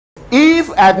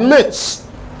Eve admits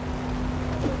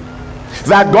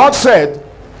that God said,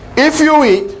 if you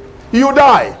eat, you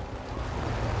die.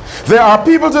 There are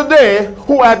people today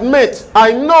who admit,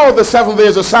 I know the seventh day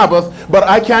is a Sabbath, but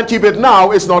I can't keep it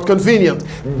now, it's not convenient.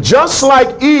 Just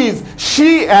like Eve,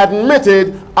 she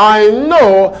admitted, I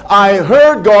know, I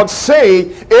heard God say,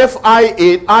 if I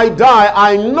eat, I die.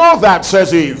 I know that,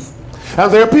 says Eve.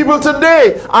 And there are people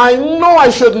today, I know I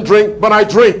shouldn't drink, but I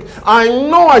drink. I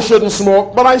know I shouldn't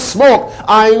smoke, but I smoke.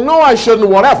 I know I shouldn't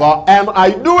whatever, and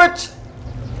I do it.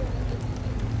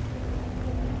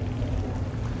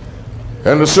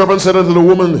 And the serpent said unto the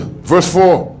woman, verse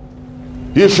 4,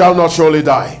 ye shall not surely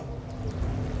die.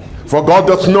 For God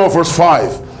doth know, verse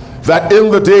 5, that in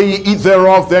the day ye eat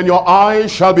thereof, then your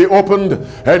eyes shall be opened,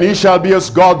 and ye shall be as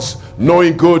gods,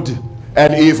 knowing good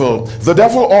and evil. The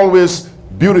devil always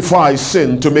beautifies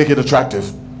sin to make it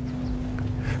attractive.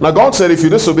 Now God said, if you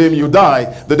disobey me, you die.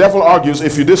 The devil argues,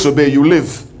 if you disobey, you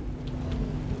live.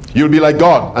 You'll be like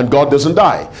God, and God doesn't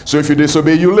die. So if you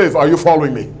disobey, you live. Are you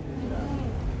following me?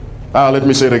 Let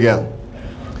me say it again.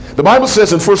 The Bible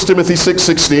says in 1 Timothy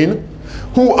 6:16,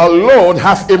 who alone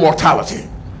hath immortality.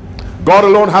 God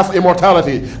alone hath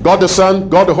immortality. God the Son,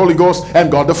 God the Holy Ghost,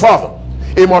 and God the Father.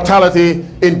 Immortality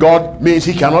in God means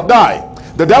he cannot die.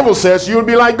 The devil says you'll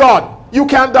be like God. You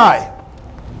can't die.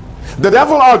 The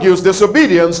devil argues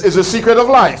disobedience is the secret of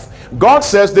life. God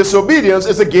says disobedience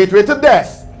is a gateway to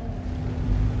death.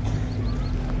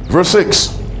 Verse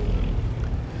 6.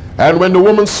 And when the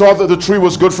woman saw that the tree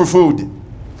was good for food,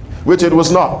 which it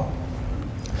was not.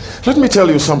 Let me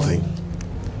tell you something.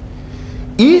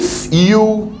 If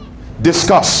you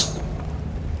discuss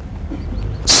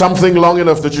something long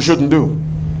enough that you shouldn't do,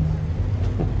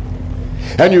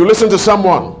 and you listen to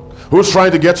someone who's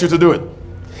trying to get you to do it,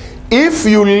 if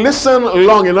you listen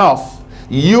long enough,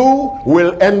 you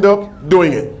will end up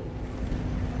doing it.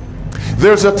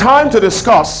 There's a time to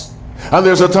discuss, and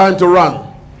there's a time to run.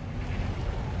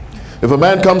 If a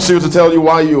man comes to you to tell you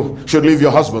why you should leave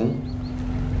your husband,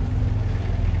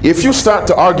 if you start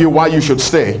to argue why you should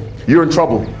stay, you're in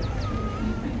trouble.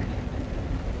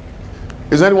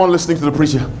 Is anyone listening to the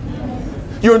preacher?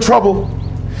 You're in trouble.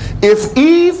 If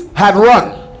Eve had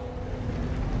run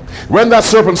when that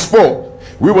serpent spoke,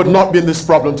 we would not be in this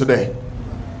problem today.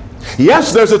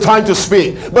 Yes, there's a time to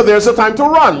speak, but there's a time to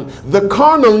run. The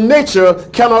carnal nature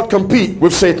cannot compete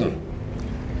with Satan.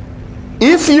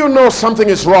 If you know something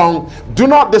is wrong, do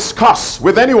not discuss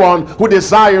with anyone who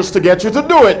desires to get you to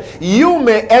do it. You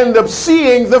may end up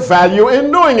seeing the value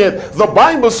in doing it. The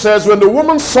Bible says when the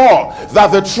woman saw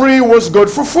that the tree was good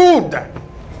for food.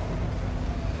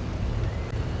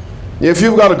 If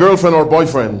you've got a girlfriend or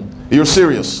boyfriend, you're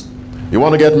serious, you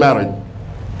want to get married,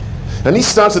 and he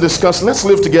starts to discuss, let's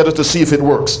live together to see if it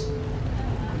works.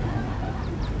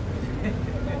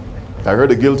 I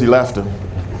heard a guilty laughter.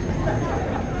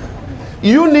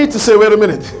 You need to say, wait a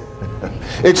minute,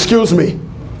 excuse me,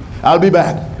 I'll be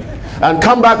back, and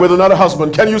come back with another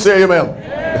husband. Can you say amen?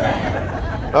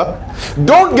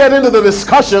 Don't get into the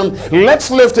discussion,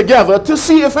 let's live together to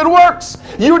see if it works.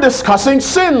 You're discussing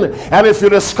sin, and if you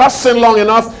discuss sin long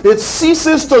enough, it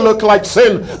ceases to look like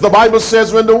sin. The Bible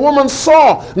says when the woman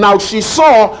saw, now she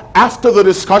saw after the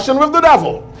discussion with the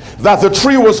devil, that the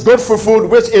tree was good for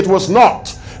food, which it was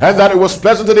not, and that it was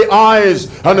pleasant to the eyes,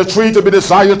 and a tree to be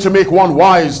desired to make one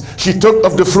wise. She took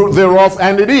of the fruit thereof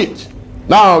and did eat.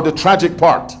 Now the tragic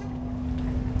part.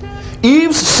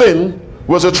 Eve's sin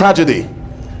was a tragedy.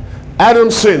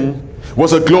 Adam's sin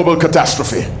was a global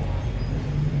catastrophe.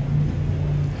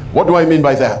 What do I mean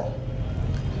by that?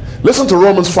 Listen to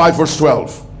Romans 5 verse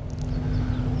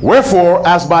 12. Wherefore,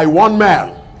 as by one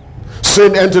man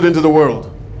sin entered into the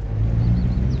world,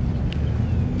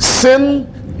 sin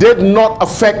did not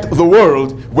affect the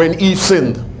world when Eve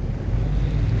sinned.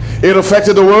 It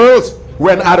affected the world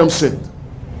when Adam sinned.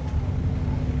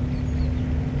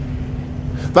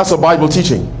 That's a Bible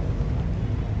teaching.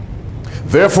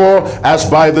 Therefore, as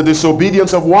by the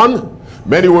disobedience of one,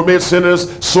 many were made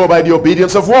sinners, so by the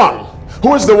obedience of one.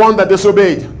 Who is the one that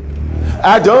disobeyed?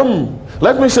 Adam.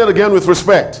 Let me say it again with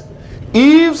respect.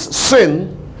 Eve's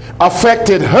sin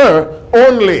affected her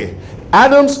only.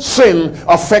 Adam's sin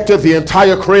affected the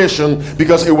entire creation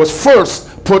because it was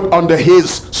first put under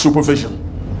his supervision.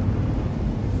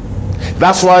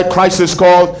 That's why Christ is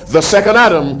called the second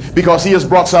Adam, because he has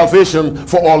brought salvation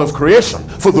for all of creation,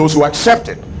 for those who accept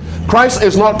it. Christ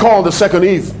is not called the second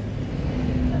Eve.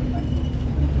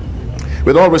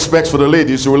 With all respect for the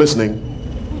ladies who are listening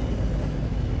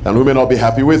and who may not be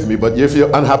happy with me, but if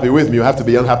you're unhappy with me, you have to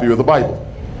be unhappy with the Bible.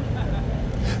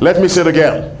 Let me say it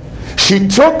again. She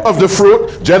took of the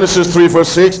fruit, Genesis 3 verse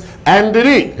 6, and did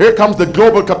eat. Here comes the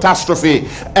global catastrophe.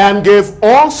 And gave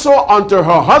also unto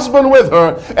her husband with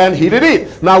her, and he did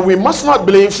eat. Now we must not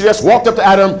believe she just walked up to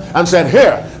Adam and said,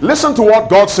 here, listen to what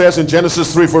God says in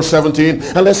Genesis 3 verse 17,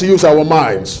 and let's use our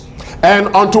minds.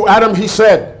 And unto Adam he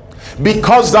said,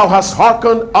 because thou hast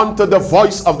hearkened unto the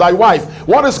voice of thy wife.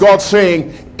 What is God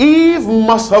saying? Eve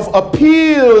must have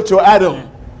appealed to Adam.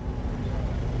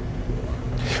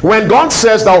 When God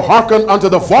says thou hearken unto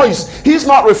the voice, he's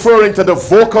not referring to the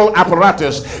vocal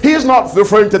apparatus. He's not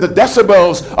referring to the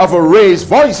decibels of a raised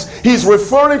voice. He's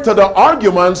referring to the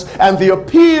arguments and the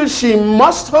appeal she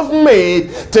must have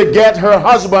made to get her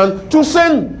husband to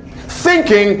sin,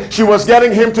 thinking she was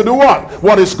getting him to do what?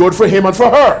 What is good for him and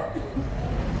for her.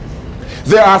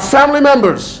 There are family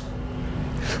members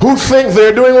who think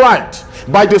they're doing right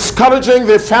by discouraging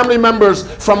their family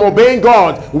members from obeying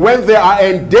God when they are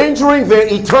endangering their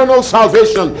eternal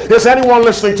salvation. Is anyone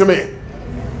listening to me?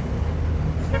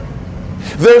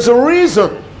 There's a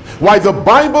reason why the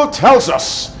Bible tells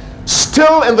us,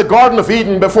 still in the Garden of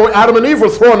Eden, before Adam and Eve were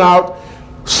thrown out,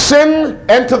 sin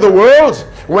entered the world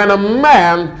when a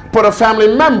man put a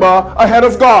family member ahead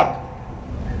of God.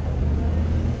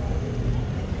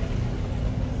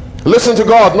 Listen to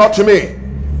God, not to me.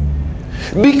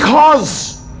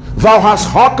 Because thou hast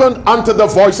hearkened unto the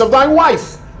voice of thy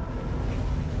wife.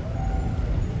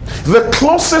 The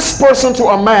closest person to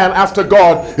a man after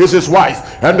God is his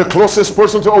wife, and the closest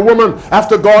person to a woman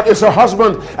after God is her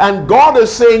husband. And God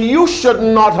is saying you should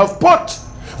not have put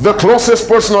the closest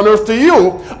person on earth to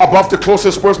you above the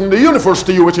closest person in the universe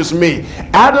to you, which is me.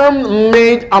 Adam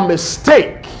made a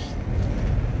mistake.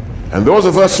 And those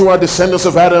of us who are descendants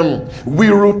of Adam, we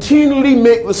routinely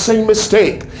make the same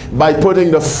mistake by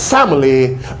putting the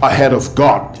family ahead of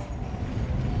God.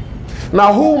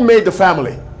 Now, who made the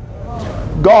family?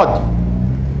 God.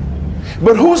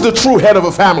 But who's the true head of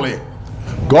a family?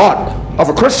 God. Of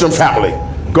a Christian family.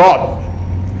 God.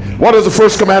 What does the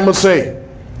first commandment say?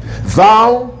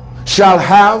 Thou shalt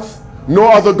have no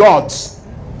other gods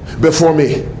before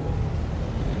me.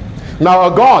 Now,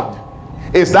 a God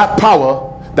is that power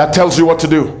that tells you what to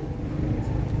do,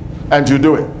 and you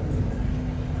do it.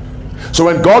 So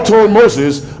when God told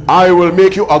Moses, I will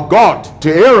make you a god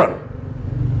to Aaron,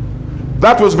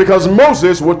 that was because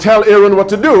Moses would tell Aaron what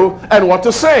to do and what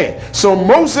to say. So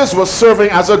Moses was serving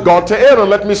as a god to Aaron.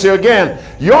 Let me say again,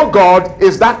 your God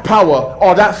is that power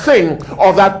or that thing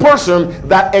or that person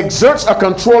that exerts a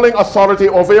controlling authority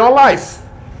over your life.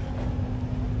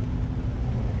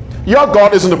 Your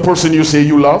God isn't the person you say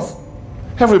you love.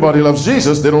 Everybody loves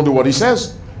Jesus, they don't do what he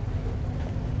says.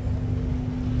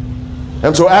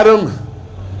 And so Adam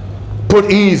put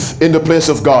Eve in the place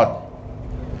of God.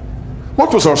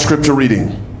 What was our scripture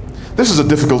reading? This is a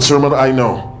difficult sermon, I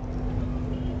know.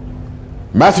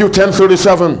 Matthew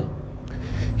 10:37.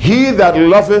 He that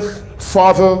loveth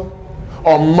father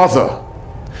or mother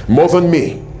more than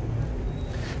me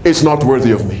is not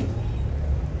worthy of me.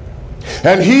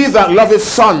 And he that loveth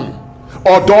son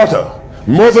or daughter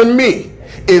more than me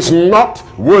is not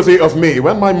worthy of me.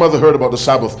 When my mother heard about the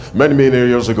Sabbath many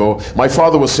years ago, my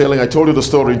father was sailing. I told you the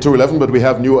story in 211, but we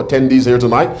have new attendees here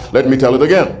tonight. Let me tell it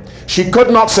again. She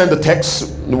could not send a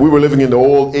text. We were living in the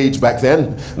old age back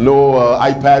then. No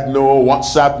iPad, no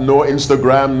WhatsApp, no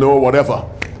Instagram, no whatever.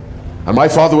 And my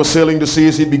father was sailing the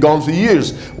seas. He'd be gone for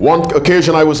years. One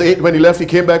occasion I was 8 when he left. He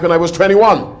came back when I was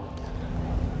 21.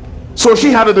 So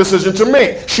she had a decision to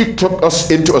make. She took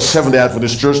us into a Seventh-day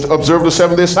Adventist church to observe the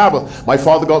 7-day Sabbath. My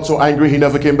father got so angry he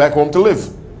never came back home to live.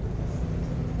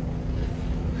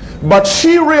 But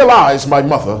she realized, my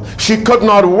mother, she could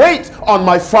not wait on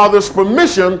my father's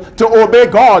permission to obey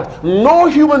God. No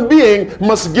human being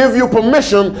must give you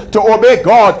permission to obey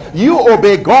God. You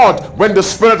obey God when the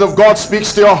Spirit of God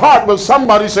speaks to your heart. Will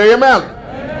somebody say amen?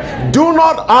 Amen. Do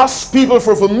not ask people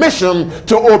for permission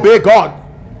to obey God.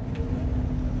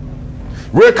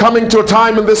 We're coming to a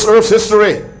time in this earth's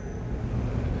history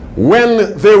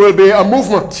when there will be a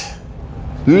movement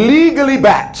legally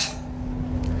backed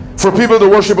for people to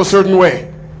worship a certain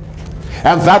way,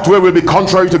 and that way will be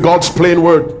contrary to God's plain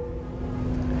word.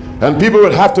 And people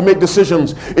will have to make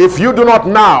decisions. If you do not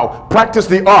now practice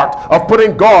the art of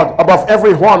putting God above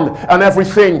everyone and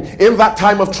everything, in that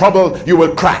time of trouble you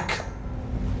will crack.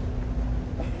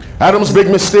 Adam's big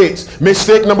mistakes.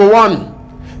 Mistake number one,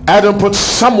 Adam put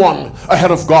someone ahead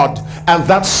of God, and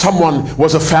that someone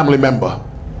was a family member.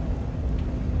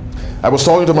 I was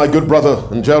talking to my good brother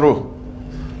Njero.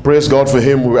 Praise God for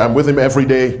him. I'm with him every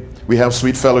day. We have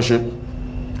sweet fellowship.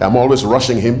 I'm always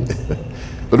rushing him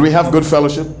but we have good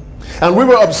fellowship. And we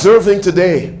were observing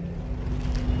today,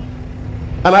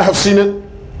 and I have seen it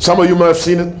Some of you might have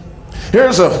seen it.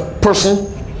 Here's a person,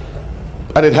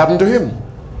 and it happened to him,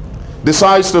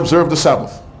 decides to observe the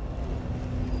Sabbath,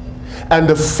 and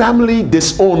the family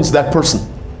disowns that person.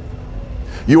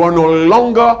 You are no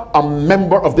longer a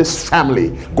member of this family.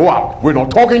 Go out. We're not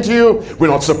talking to you. We're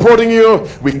not supporting you.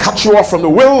 We cut you off from the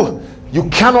will. You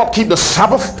cannot keep the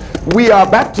Sabbath. We are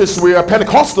Baptists. We are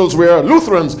Pentecostals. We are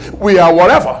Lutherans. We are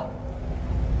whatever.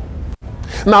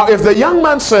 Now, if the young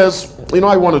man says, you know,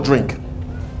 I want to drink,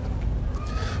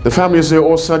 the family say,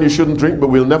 oh son, you shouldn't drink, but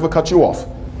we'll never cut you off.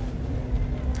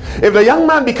 If the young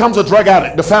man becomes a drug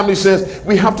addict, the family says,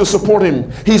 we have to support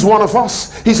him. He's one of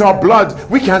us. He's our blood.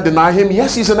 We can't deny him.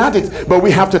 Yes, he's an addict, but we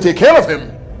have to take care of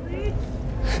him.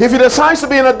 If he decides to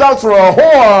be an adulterer, a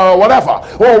whore, or whatever,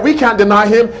 oh, we can't deny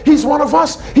him. He's one of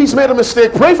us. He's made a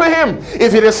mistake. Pray for him.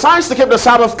 If he decides to keep the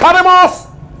Sabbath, cut him off.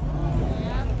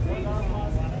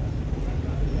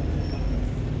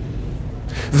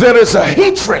 There is a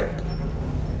hatred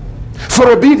for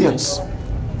obedience.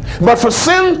 But for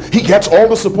sin, he gets all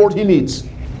the support he needs.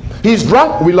 He's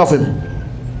drunk, we love him.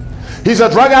 He's a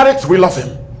drug addict, we love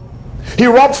him. He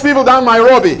robs people down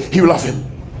Nairobi, we love him.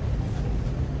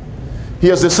 He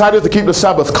has decided to keep the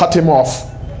Sabbath, cut him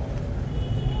off.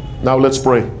 Now let's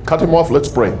pray. Cut him off, let's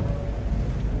pray.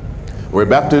 We're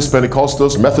Baptists,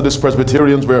 Pentecostals, Methodists,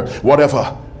 Presbyterians, we're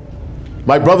whatever.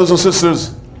 My brothers and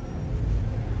sisters,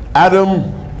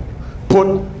 Adam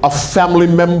put a family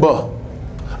member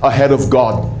ahead of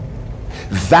God.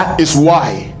 That is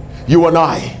why you and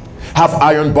I have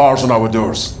iron bars on our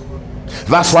doors.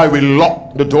 That's why we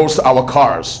lock the doors to our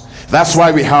cars. That's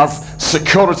why we have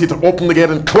security to open the gate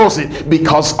and close it,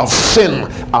 because of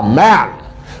sin. A man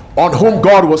on whom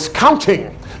God was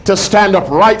counting to stand up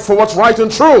right for what's right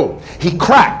and true, he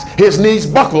cracked, his knees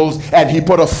buckled, and he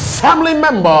put a family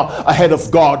member ahead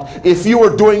of God. If you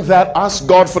were doing that, ask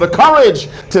God for the courage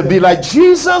to be like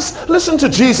Jesus. Listen to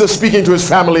Jesus speaking to his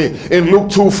family in Luke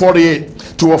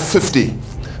 2:48 to 50.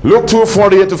 Luke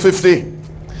 2:48 to 50.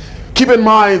 Keep in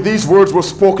mind, these words were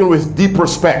spoken with deep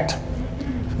respect.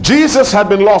 Jesus had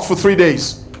been lost for 3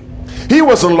 days. He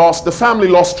wasn't lost. The family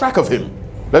lost track of him.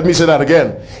 Let me say that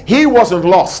again. He wasn't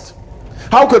lost.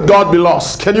 How could God be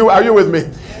lost? Are you with me?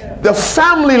 The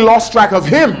family lost track of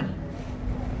him.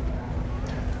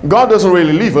 God doesn't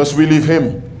really leave us, we leave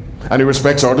him. And he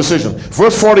respects our decision.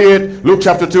 Verse 48, Luke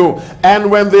chapter 2.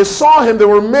 And when they saw him, they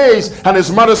were amazed. And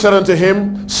his mother said unto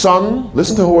him, Son,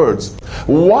 listen to her words,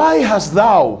 why hast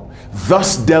thou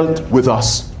thus dealt with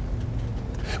us?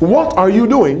 What are you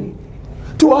doing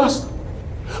to us?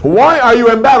 Why are you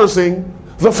embarrassing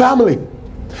the family?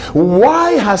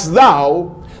 Why hast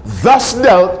thou thus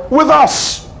dealt with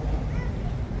us?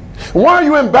 Why are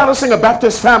you embarrassing a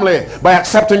Baptist family by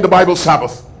accepting the Bible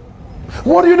Sabbath?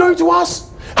 What are you doing to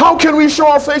us? How can we show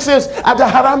our faces at the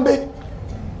Harambe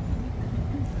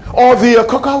or the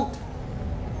cookout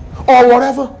or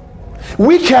whatever?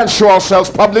 We can't show ourselves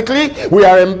publicly. We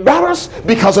are embarrassed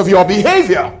because of your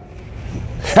behavior.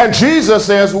 And Jesus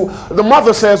says, the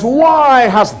mother says, why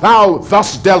hast thou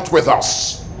thus dealt with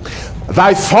us?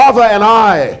 Thy father and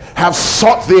I have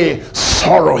sought thee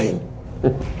sorrowing.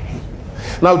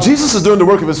 Now Jesus is doing the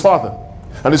work of his father,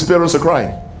 and his parents are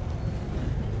crying.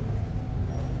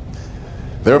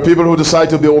 There are people who decide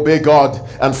to obey God,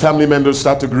 and family members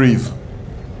start to grieve.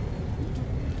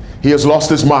 He has lost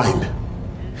his mind.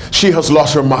 She has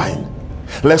lost her mind.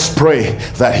 Let's pray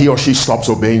that he or she stops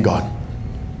obeying God.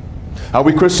 Are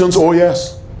we Christians? Oh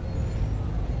yes.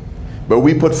 But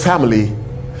we put family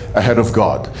ahead of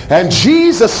God. And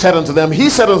Jesus said unto them, he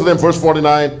said unto them, verse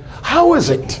 49, how is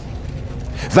it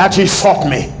that ye sought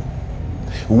me?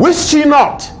 Wist ye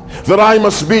not that I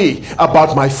must be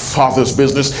about my Father's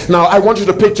business? Now I want you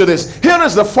to picture this. Here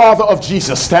is the father of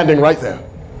Jesus standing right there.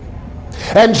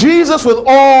 And Jesus, with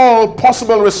all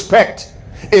possible respect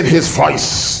in his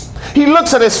voice, he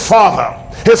looks at his father,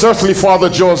 his earthly father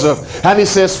Joseph, and he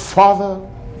says, Father,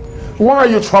 why are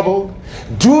you troubled?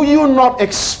 Do you not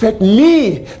expect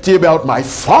me to be about my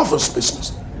Father's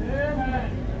business?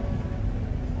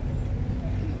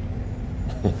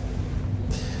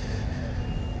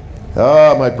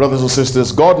 My brothers and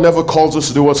sisters, God never calls us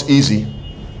to do what's easy.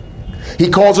 He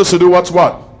calls us to do what's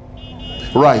what?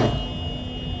 Right.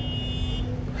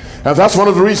 And that's one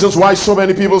of the reasons why so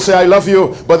many people say I love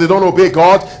you, but they don't obey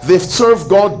God. They serve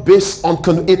God based on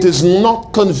it is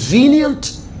not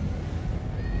convenient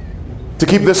to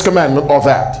keep this commandment or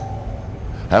that.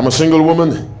 I'm a single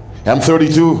woman. I'm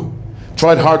 32.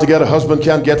 Tried hard to get a husband,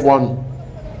 can't get one.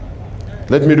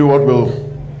 Let me do what will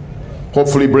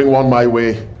hopefully bring one my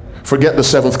way. Forget the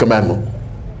 7th commandment,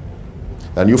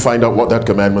 and you find out what that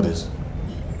commandment is.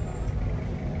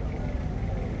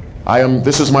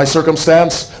 This is my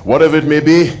circumstance, whatever it may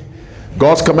be.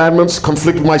 God's commandments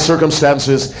conflict with my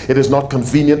circumstances. It is not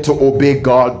convenient to obey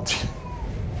God.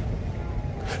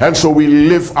 And so we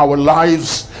live our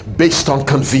lives based on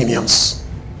convenience.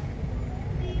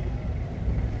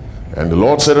 And the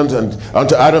Lord said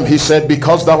unto Adam, he said,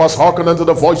 because thou hast hearkened unto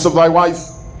the voice of thy wife,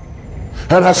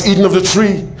 and hast eaten of the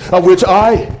tree of which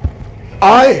I,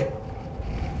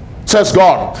 says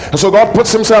God. And so God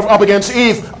puts himself up against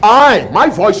Eve. My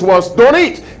voice was, don't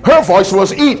eat. Her voice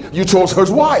was, eat. You chose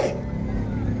hers. Why?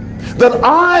 Then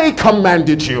I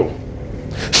commanded you.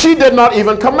 She did not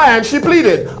even command, she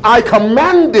pleaded. I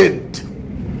commanded.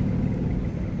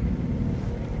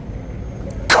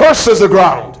 Cursed is the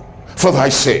ground for thy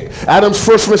sake. Adam's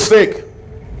first mistake.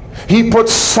 He put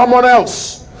someone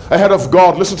else ahead of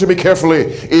God. Listen to me carefully.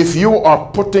 If you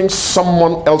are putting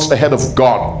someone else ahead of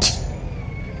God,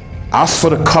 ask for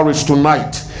the courage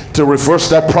tonight to reverse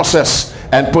that process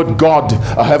and put God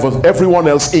ahead of everyone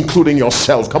else, including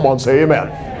yourself. Come on, say amen.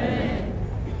 Amen.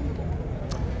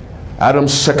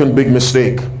 Adam's second big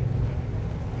mistake.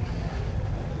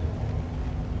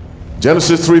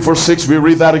 Genesis 3 verse 6, we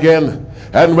read that again.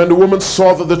 And when the woman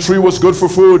saw that the tree was good for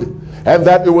food, and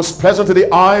that it was pleasant to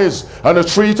the eyes, and a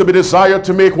tree to be desired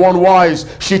to make one wise,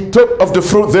 she took of the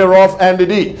fruit thereof and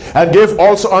did eat, and gave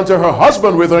also unto her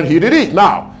husband with her, and he did eat.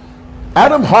 Now,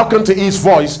 Adam hearkened to Eve's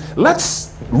voice.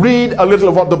 Let's read a little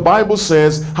of what the Bible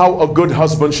says, how a good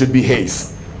husband should behave.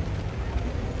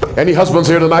 Any husbands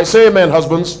here tonight? Say amen,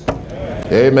 husbands.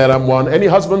 Amen. Amen, I'm one. Any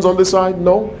husbands on this side?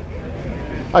 No?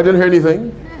 I didn't hear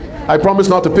anything. I promise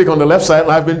not to pick on the left side,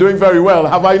 and I've been doing very well,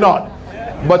 have I not?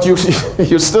 But you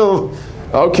still,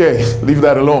 okay, leave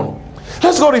that alone.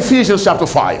 Let's go to Ephesians chapter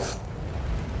 5.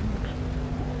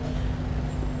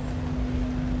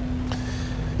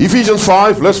 Ephesians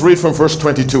 5, let's read from verse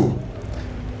 22.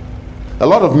 A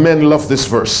lot of men love this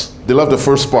verse. They love the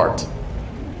first part.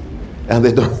 And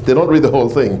they don't read the whole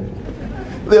thing.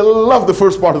 They love the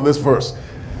first part of this verse.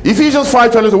 Ephesians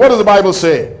 5:22, what does the Bible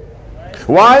say?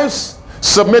 Wives,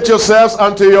 submit yourselves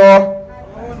unto your...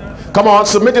 Come on,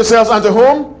 submit yourselves unto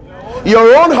whom?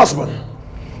 Your own husband.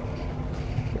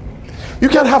 You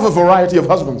can't have a variety of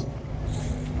husbands.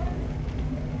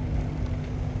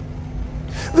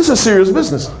 This is serious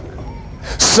business.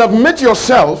 Submit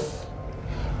yourself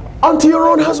unto your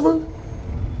own husband.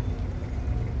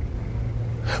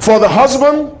 For the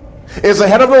husband is the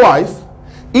head of the wife,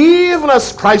 even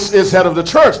as Christ is head of the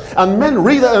church. And men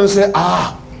read that and say,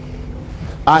 I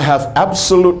have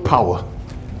absolute power,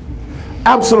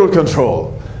 absolute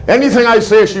control. Anything I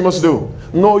say, she must do.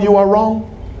 No, you are wrong.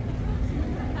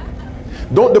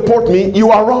 Don't deport me, you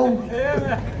are wrong.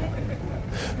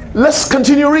 Let's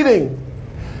continue reading.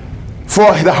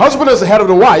 For the husband is the head of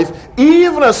the wife,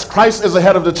 even as Christ is the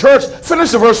head of the church.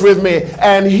 Finish the verse with me.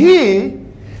 And he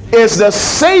is the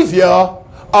Savior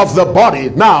of the body.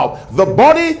 Now, the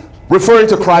body, referring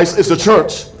to Christ, is the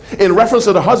church. In reference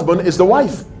to the husband, is the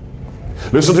wife.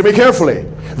 Listen to me carefully.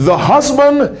 The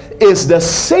husband is the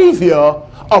Savior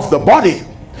of the body.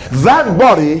 That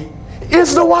body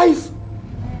is the wife.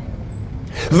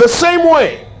 The same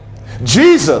way,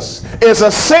 Jesus is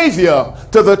a Savior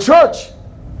to the church.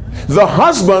 The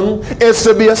husband is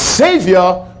to be a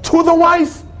Savior to the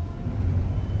wife.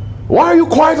 Why are you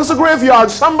quiet as a graveyard?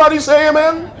 Somebody say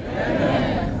amen. Amen.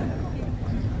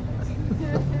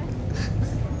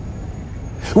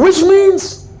 Which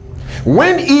means,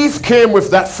 when Eve came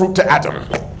with that fruit to Adam,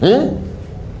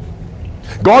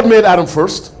 God made Adam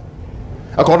first,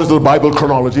 according to the Bible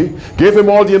chronology, gave him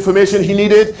all the information he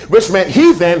needed, which meant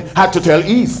he then had to tell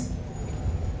Eve,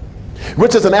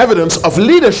 which is an evidence of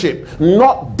leadership,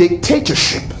 not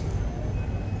dictatorship.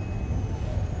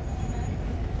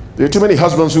 There are too many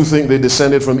husbands who think they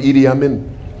descended from Idi Amin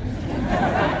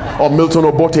or Milton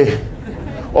Obote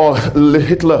or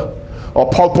Hitler or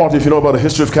Pol Pot, if you know about the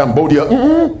history of Cambodia.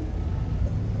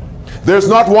 There's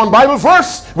not one Bible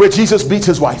verse where Jesus beats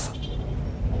his wife.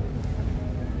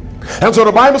 And so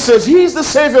the Bible says he's the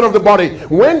Savior of the body.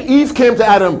 When Eve came to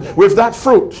Adam with that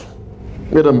fruit,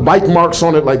 with the bite marks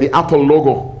on it like the Apple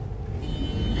logo,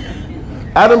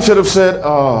 Adam should have said,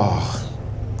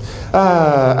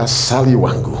 Asali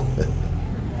Wangu.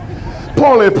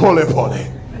 Pole, pole, pole.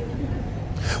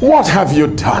 What have you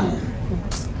done?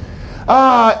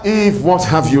 Eve, what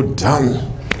have you done?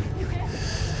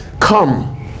 Come,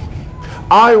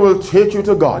 I will take you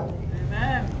to God.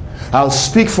 I'll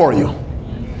speak for you.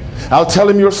 I'll tell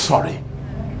him you're sorry.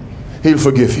 He'll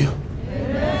forgive you.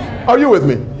 Are you with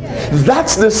me?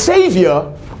 That's the Savior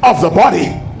of the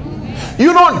body.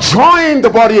 You don't join the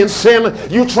body in sin.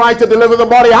 You try to deliver the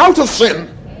body out of sin.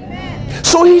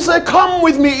 So he said, come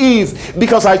with me, Eve,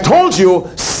 because I told you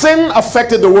sin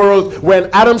affected the world when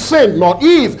Adam sinned, not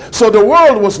Eve. So the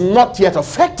world was not yet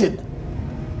affected.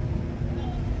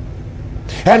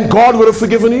 And God would have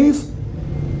forgiven Eve.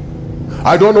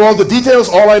 I don't know all the details.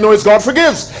 All I know is God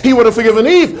forgives. He would have forgiven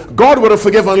Eve. God would have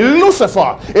forgiven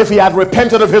Lucifer if he had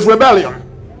repented of his rebellion.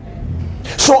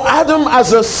 So Adam,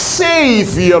 as a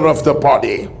savior of the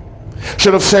body,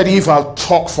 should have said, Eve, I'll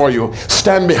talk for you.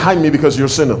 Stand behind me because you're a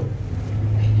sinner.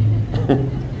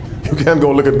 You can't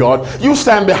go look at God. You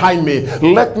stand behind me.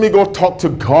 Let me go talk to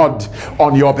God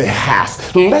on your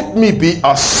behalf. Let me be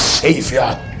a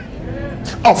savior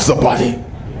of the body.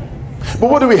 But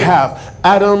what do we have?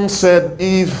 Adam said,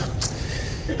 Eve,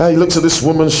 he looks at this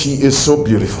woman, she is so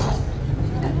beautiful.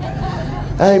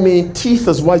 I mean, teeth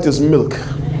as white as milk.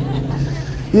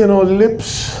 You know,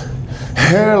 lips,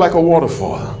 hair like a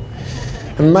waterfall.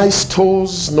 And nice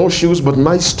toes, no shoes, but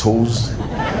nice toes.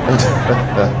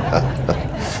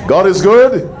 God is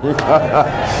good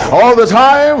all the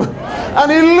time.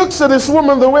 And he looks at this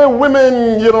woman the way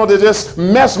women, you know, they just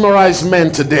mesmerize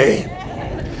men today.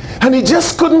 And he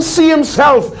just couldn't see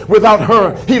himself without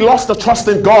her. He lost the trust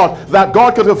in God that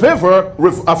God could forgive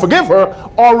her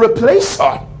or replace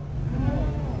her.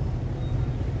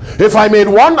 If I made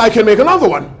one, I can make another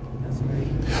one.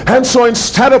 And so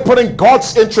instead of putting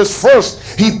God's interest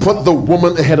first, he put the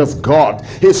woman ahead of God.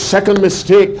 His second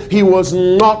mistake, he was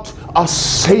not a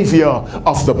savior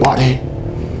of the body.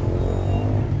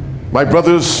 My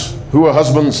brothers who are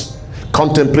husbands,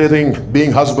 contemplating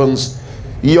being husbands,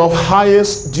 your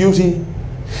highest duty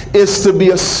is to be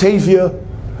a savior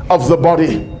of the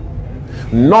body,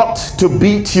 not to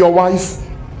beat your wife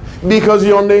because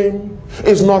your name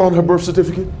is not on her birth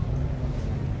certificate.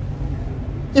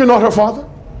 You're not her father.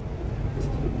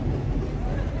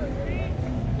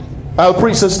 I'll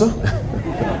preach, sister.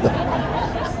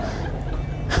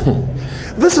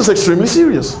 This is extremely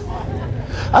serious.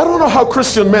 I don't know how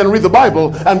Christian men read the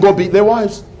Bible and go beat their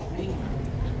wives.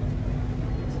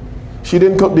 She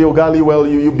didn't cook the ugali well,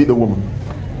 you beat the woman.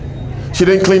 She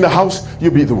didn't clean the house,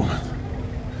 you beat the woman.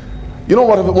 You know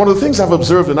what? One of the things I've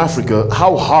observed in Africa,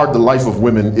 how hard the life of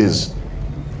women is.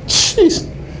 Jeez.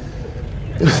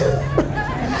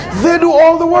 They do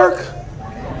all the work.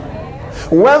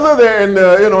 Whether they're in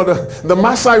the, you know, the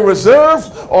Maasai Reserve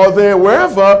or they're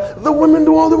wherever, the women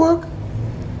do all the work.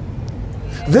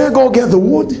 They go get the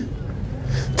wood,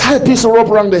 tie a piece of rope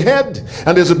around the head,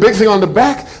 and there's a big thing on the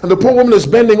back, and the poor woman is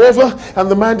bending over,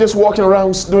 and the man just walking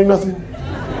around doing nothing.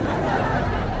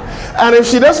 And if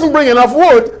she doesn't bring enough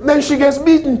wood, then she gets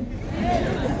beaten.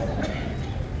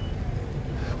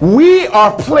 We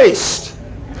are placed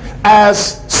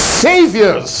as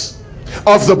saviors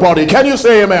of the body. Can you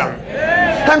say amen?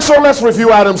 Yeah. And so let's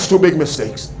review Adam's two big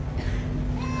mistakes.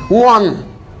 One,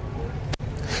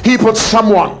 he put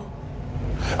someone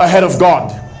ahead of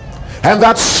God, and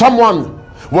that someone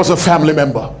was a family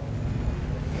member.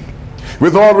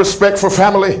 With all respect for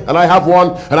family, and I have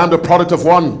one, and I'm the product of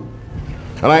one,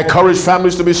 and I encourage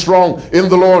families to be strong in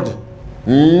the Lord,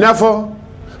 never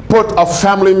put a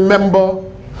family member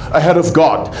ahead of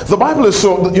God. The Bible is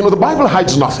so, you know, the Bible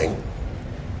hides nothing.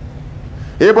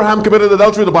 Abraham committed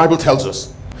adultery, the Bible tells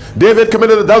us. David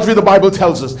committed adultery, the Bible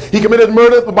tells us. He committed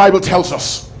murder, the Bible tells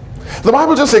us. The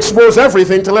Bible just exposed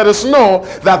everything to let us know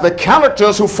that the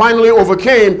characters who finally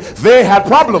overcame, they had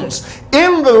problems.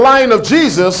 In the line of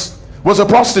Jesus was a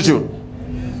prostitute.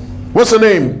 What's her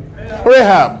name?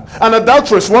 Rahab. An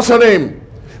adulteress. What's her name?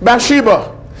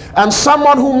 Bathsheba. And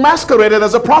someone who masqueraded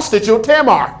as a prostitute,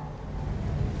 Tamar.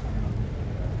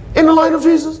 In the line of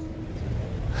Jesus.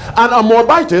 And a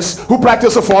Moabitess who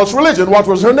practiced a false religion. What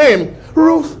was her name?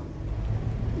 Ruth.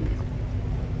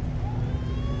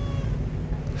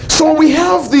 So we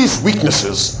have these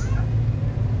weaknesses.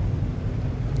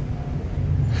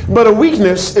 But a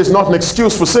weakness is not an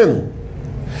excuse for sin.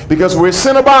 Because where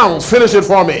sin abounds, finish it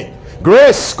for me,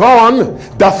 grace, go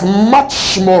on, doth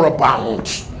much more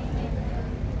abound.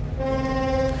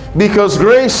 Because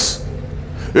grace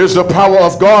is the power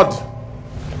of God.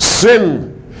 Sin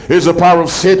is the power of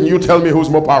Satan. You tell me who's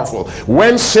more powerful.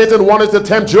 When Satan wanted to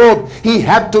tempt Job, he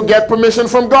had to get permission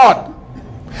from God.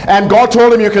 And God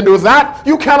told him, you can do that,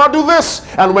 you cannot do this.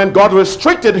 And when God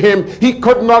restricted him, he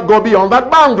could not go beyond that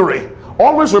boundary.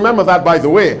 Always remember that, by the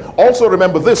way. Also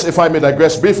remember this, if I may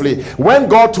digress briefly. When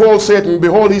God told Satan,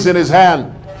 behold, he's in his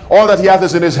hand, all that he hath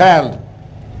is in his hand,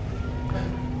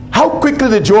 how quickly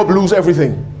did Job lose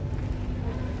everything?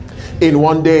 In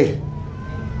one day.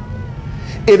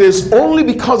 It is only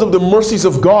because of the mercies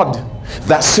of God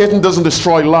that Satan doesn't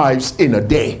destroy lives in a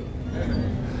day.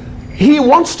 He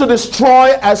wants to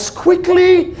destroy as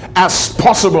quickly as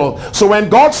possible. So when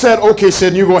God said, okay,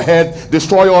 Satan, you go ahead,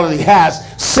 destroy all that he has,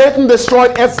 Satan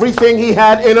destroyed everything he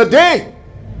had in a day.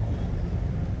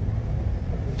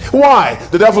 Why?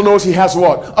 The devil knows he has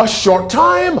what? A short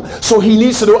time. So he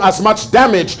needs to do as much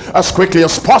damage as quickly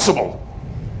as possible.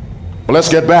 But let's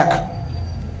get back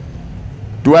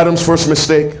to Adam's first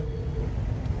mistake.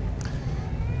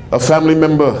 A family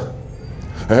member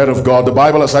ahead of God. The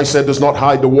Bible, as I said, does not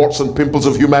hide the warts and pimples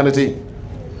of humanity.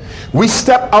 We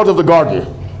step out of the garden.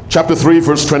 Chapter 3,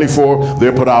 verse 24,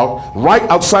 they're put out. Right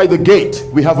outside the gate,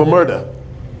 we have a murder.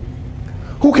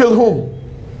 Who killed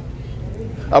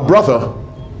whom? A brother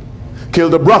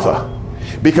killed a brother,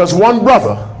 because one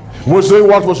brother was doing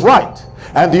what was right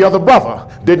and the other brother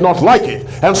did not like it.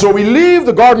 And so we leave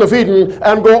the Garden of Eden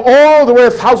and go all the way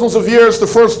thousands of years to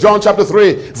 1 John chapter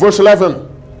 3, verse 11.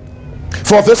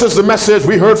 For this is the message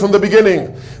we heard from the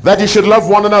beginning, that ye should love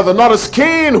one another, not as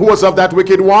Cain, who was of that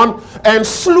wicked one, and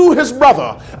slew his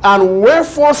brother. And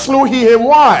wherefore slew he him?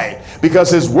 Why? Because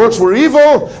his works were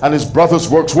evil and his brother's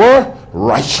works were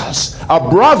righteous. A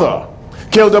brother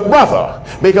killed a brother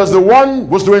because the one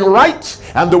was doing right,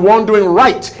 and the one doing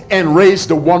right enraged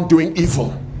the one doing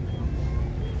evil.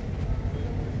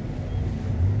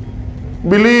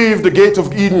 We leave the gate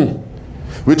of Eden.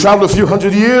 We travel a few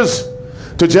hundred years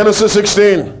to Genesis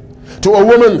 16, to a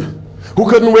woman who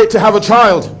couldn't wait to have a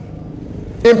child,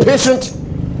 impatient.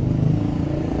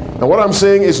 Now what I'm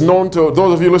saying is known to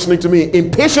those of you listening to me.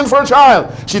 Impatient for a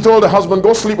child. She told her husband,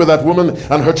 go sleep with that woman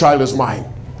and her child is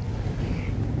mine.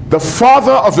 The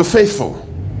father of the faithful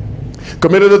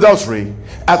committed adultery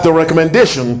at the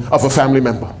recommendation of a family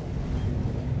member.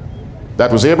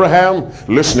 That was Abraham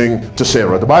listening to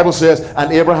Sarah. The Bible says,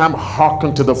 and Abraham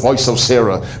hearkened to the voice of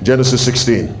Sarah. Genesis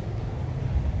 16,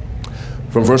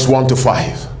 from verse 1 to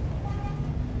 5.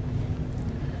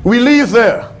 We leave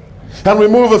there and we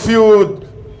move a few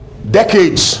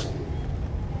decades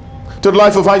to the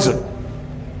life of Isaac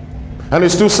and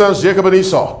his two sons, Jacob and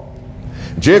Esau.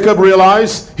 Jacob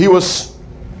realized he was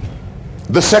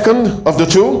the second of the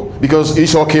two because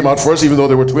Esau came out first, even though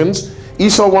they were twins.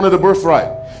 Esau wanted a birthright.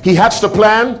 He hatched a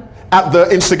plan at the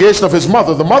instigation of his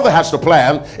mother. The mother hatched a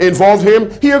plan, involved him.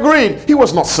 He agreed. He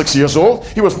was not 6 years old.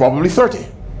 He was probably 30.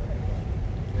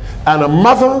 And a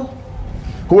mother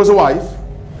who was a wife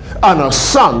and a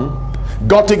son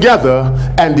got together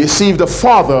and deceived a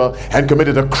father and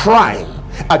committed a crime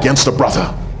against a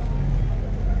brother.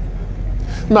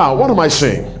 Now, what am I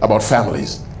saying about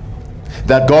families?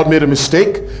 That God made a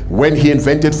mistake when he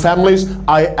invented families?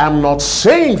 I am not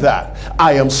saying that.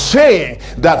 I am saying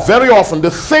that very often the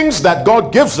things that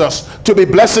God gives us to be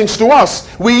blessings to us,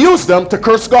 we use them to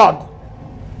curse God.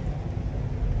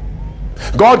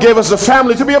 God gave us the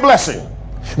family to be a blessing.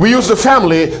 We use the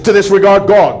family to disregard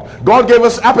God. God gave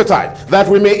us appetite that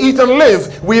we may eat and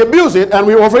live. We abuse it and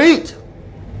we overeat.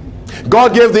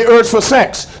 God gave the urge for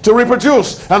sex to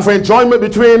reproduce and for enjoyment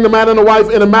between the man and the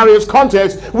wife in a marriage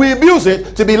context. We abuse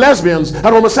it to be lesbians and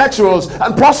homosexuals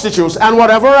and prostitutes and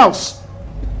whatever else.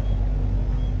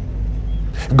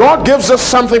 God gives us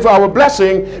something for our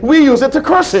blessing. We use it to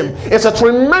curse him. It's a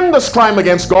tremendous crime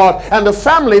against God, and the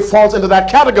family falls into that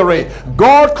category.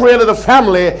 God created a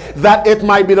family that it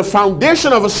might be the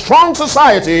foundation of a strong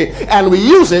society, and we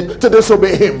use it to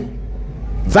disobey him.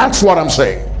 That's what I'm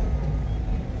saying.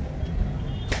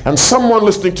 And someone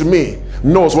listening to me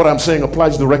knows what I'm saying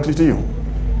applies directly to you.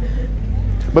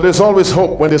 But there's always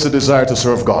hope when there's a desire to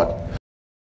serve God.